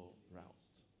 illegal route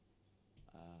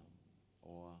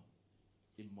or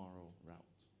immoral route.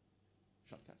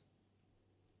 Shortcut.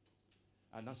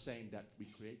 I'm not saying that be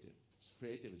creative.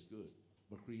 Creative is good,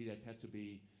 but creative has to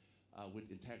be with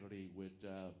integrity, with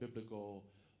biblical,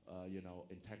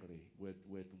 integrity, with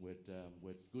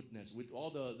goodness, with all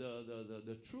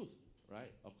the truth,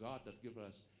 right, of God that gives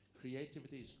us.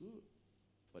 Creativity is good,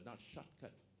 but not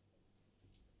shortcut.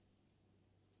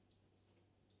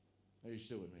 Are you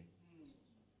still with me?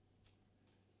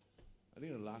 I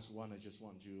think the last one, I just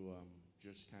want you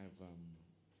just kind of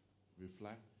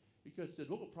reflect, because the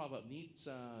book of Proverbs needs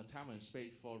time and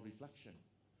space for reflection.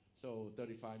 So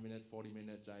 35 minutes, 40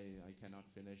 minutes, I cannot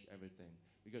finish everything,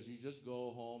 because you just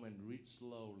go home and read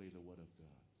slowly the Word of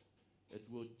God. It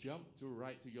will jump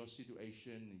right to your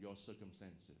situation, your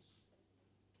circumstances.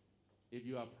 If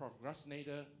you are a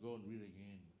procrastinator, go and read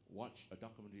again. Watch a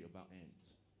documentary about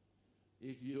ants.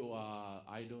 If you are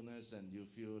idleness and you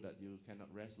feel that you cannot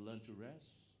rest, learn to rest.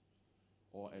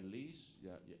 Or at least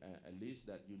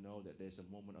that you know that there's a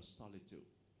moment of solitude.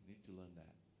 You need to learn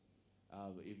that.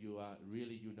 If you are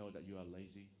really, that you are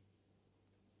lazy,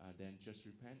 then just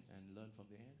repent and learn from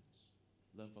the ants.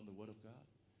 Learn from the Word of God.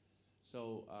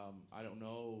 So I don't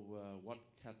know what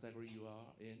category you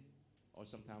are in, or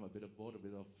sometimes a bit of both, a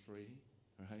bit of three,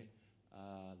 right?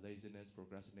 Laziness,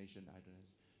 procrastination, idleness.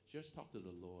 Just talk to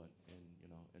the Lord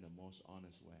in a most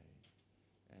honest way,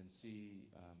 and see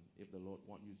if the Lord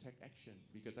wants you to take action.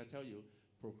 Because I tell you,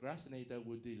 procrastinator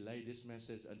will delay this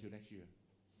message until next year.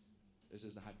 This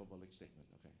is the hyperbolic statement,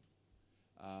 okay?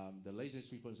 The laziest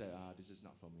people say, this is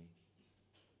not for me.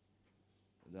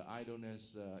 The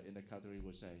idleness in the category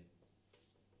will say,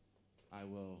 I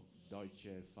will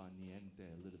Deutsche far niente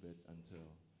a little bit until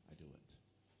I do it.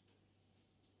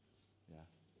 Yeah.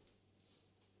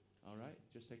 All right,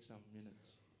 just take some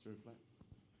minutes to reflect.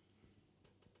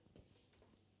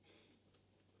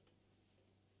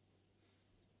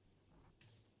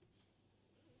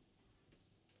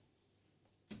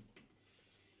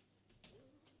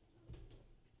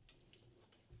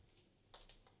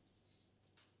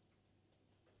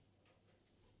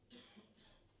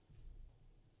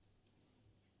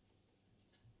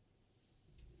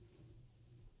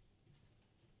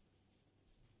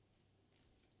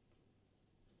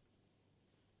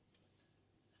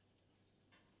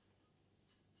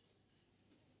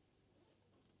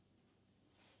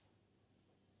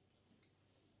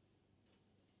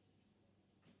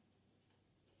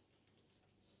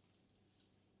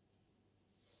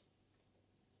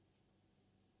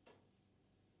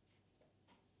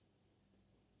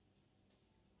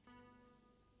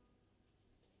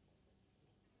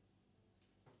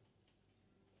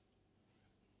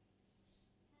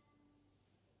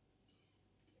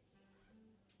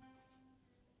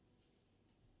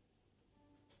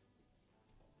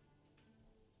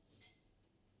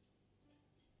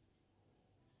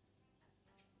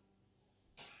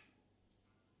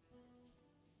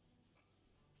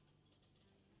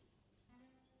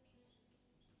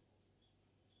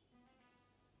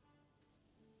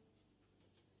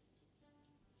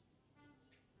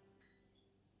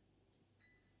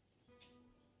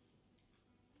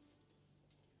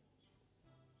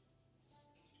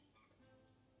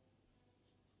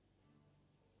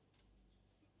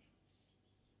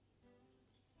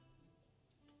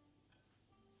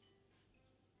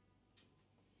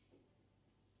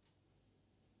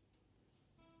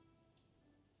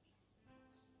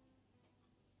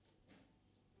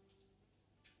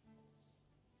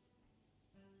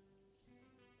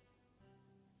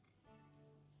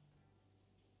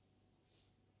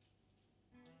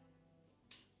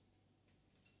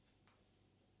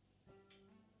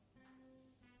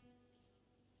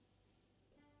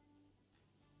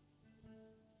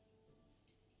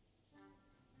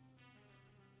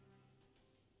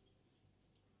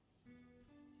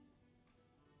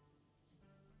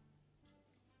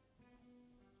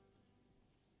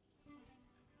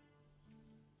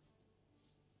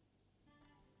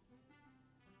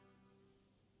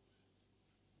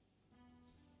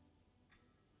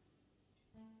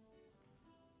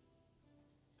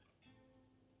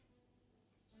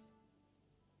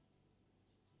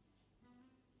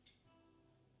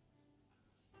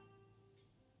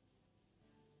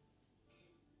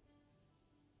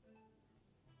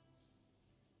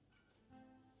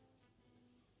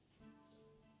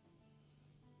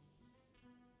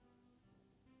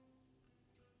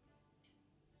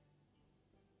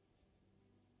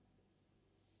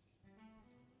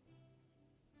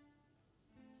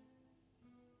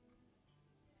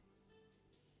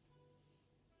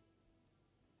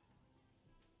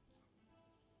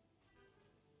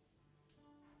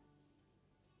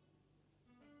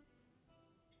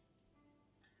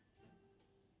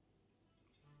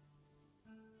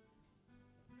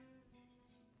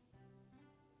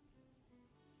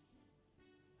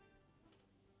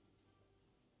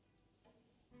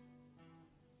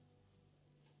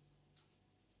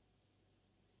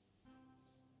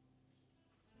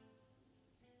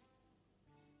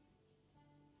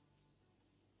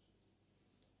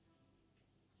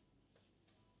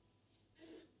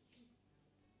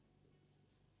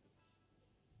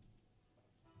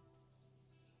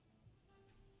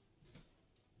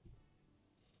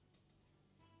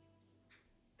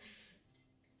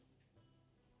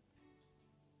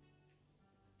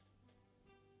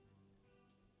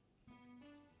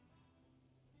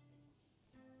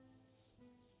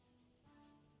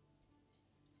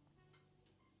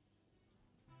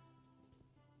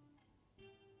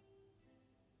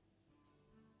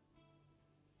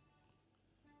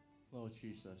 Oh,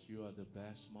 Jesus, you are the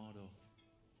best model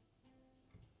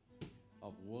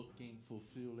of working,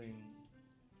 fulfilling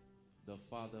the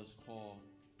Father's call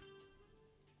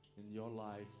in your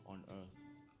life on earth.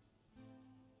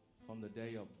 From the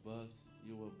day of birth,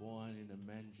 you were born in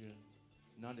a manger,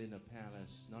 not in a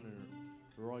palace, not in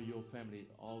a royal family,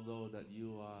 although that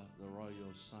you are the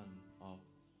royal son of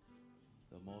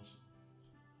the Most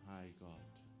High God.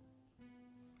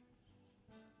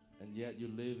 And yet you're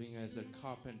living as a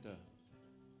carpenter.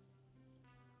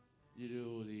 You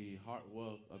do the hard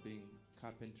work of being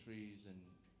carpentries and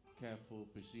careful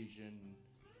precision.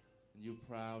 And you're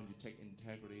proud, you take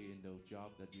integrity in the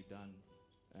job that you've done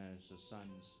as the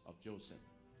sons of Joseph,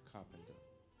 carpenter.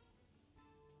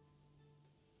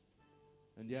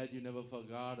 And yet you never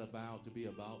forgot to be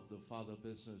about the Father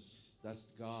business. That's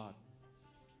God.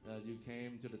 You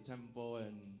came to the temple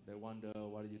and they wonder,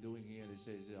 what are you doing here?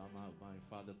 They say, I'm out my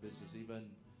Father business. Even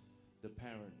the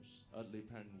parents, earthly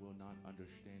parents, will not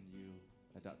understand you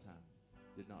at that time.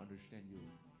 Did not understand you.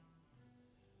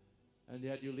 And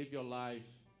yet you live your life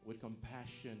with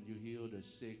compassion. You heal the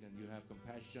sick and you have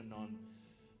compassion on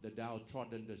the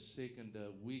downtrodden, the sick and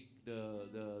the weak,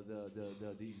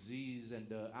 the disease and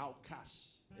the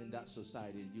outcasts in that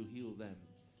society. You heal them.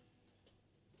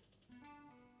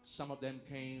 Some of them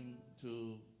came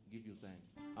to give you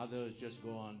thanks. Others just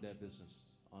go on their business,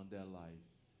 on their life.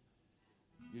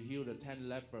 You healed the 10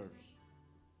 lepers.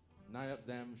 9 of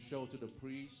them showed to the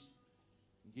priest,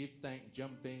 give thanks,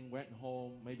 jumping, went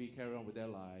home, maybe carry on with their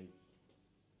life.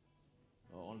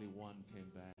 Or only one came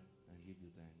back and give you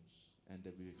thanks. And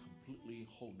there will be completely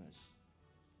wholeness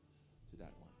to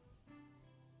that one.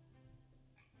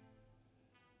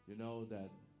 You know that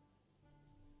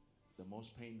the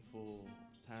most painful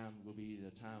time will be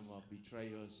the time of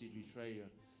betrayal, see betrayal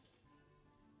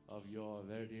of your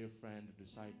very dear friend,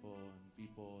 disciple, and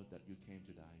people that you came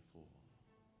to die for.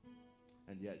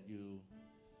 And yet you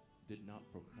did not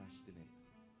procrastinate.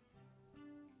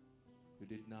 You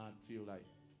did not feel like,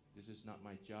 this is not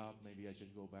my job, maybe I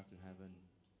should go back to heaven.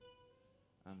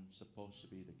 I'm supposed to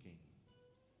be the king.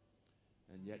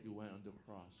 And yet you went on the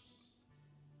cross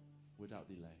without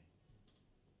delay.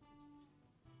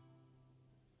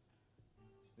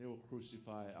 They were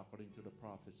crucified according to the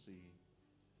prophecy,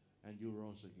 and you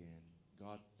rose again.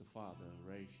 God the Father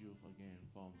raised you again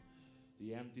from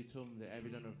the empty tomb, the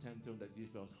evidence of the tomb that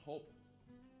gives us hope,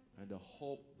 and the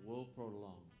hope will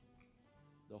prolong.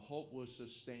 The hope will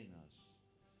sustain us,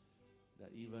 that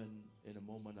even in a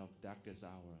moment of darkest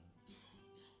hour,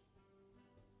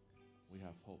 we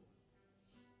have hope.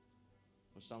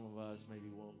 For some of us, maybe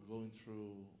we're going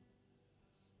through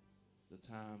the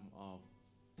time of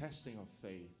testing of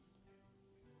faith,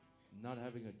 not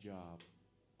having a job,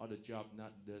 or the job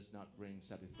does not bring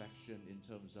satisfaction in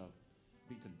terms of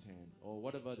being content, or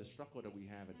whatever the struggle that we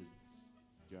have at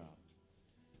the job.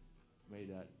 May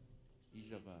that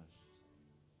each of us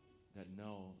that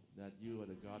know that you are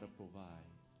the God of provide,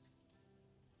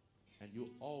 and you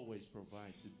always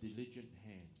provide to diligent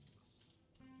hands,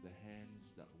 the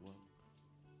hands that work,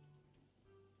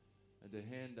 and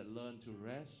the hand that learn to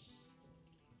rest,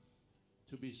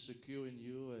 to be secure in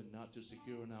you and not to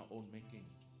secure in our own making.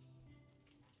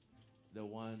 The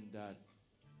one that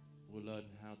will learn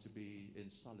how to be in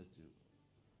solitude,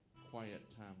 quiet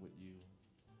time with you,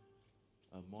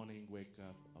 a morning wake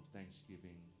up of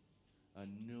thanksgiving, a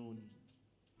noon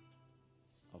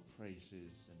of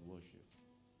praises and worship,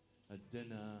 a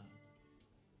dinner,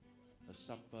 a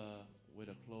supper with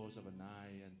the close of an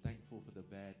eye, and thankful for the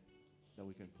bed that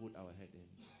we can put our head in.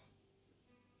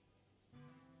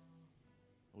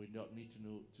 We don't need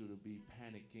to be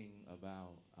panicking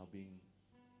about our being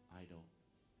idle.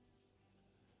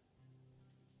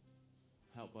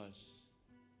 Help us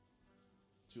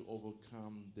to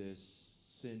overcome this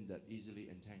sin that easily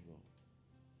entangle,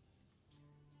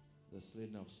 the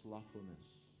sin of slothfulness,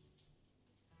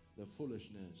 the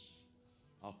foolishness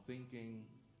of thinking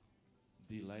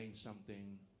delaying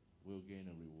something will gain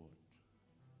a reward.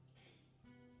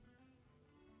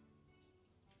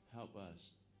 Help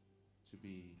us to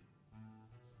be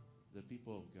the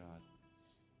people of God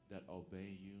that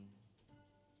obey you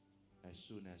as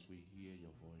soon as we hear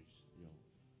your voice,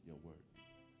 your word.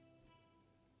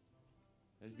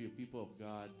 Let's be a people of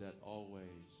God that always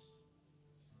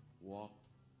walk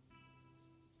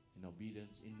in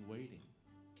obedience, in waiting,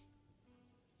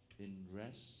 in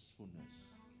restfulness,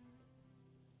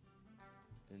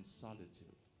 in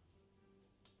solitude,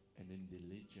 and in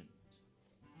diligent,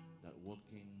 that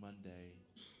working Monday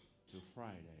to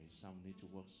Friday, some need to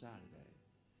work Saturday,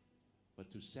 but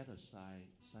to set aside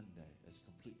Sunday as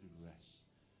completely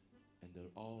rest, and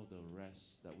all the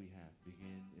rest that we have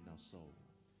begin in our soul,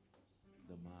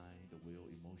 the mind, the will,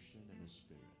 emotion, and the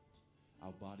spirit.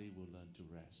 Our body will learn to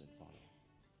rest and follow.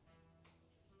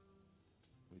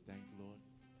 We thank you, Lord,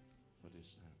 for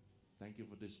this time. Thank you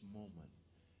for this moment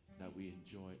that we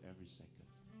enjoy every second.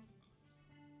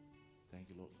 Thank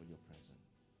you, Lord, for your presence.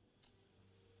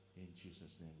 In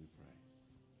Jesus' name we pray.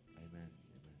 Amen.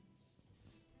 Amen.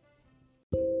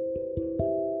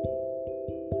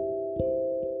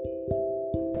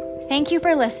 Thank you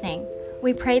for listening.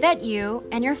 We pray that you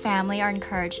and your family are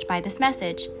encouraged by this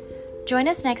message. Join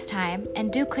us next time,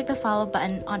 and do click the follow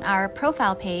button on our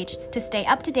profile page to stay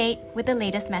up to date with the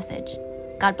latest message.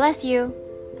 God bless you.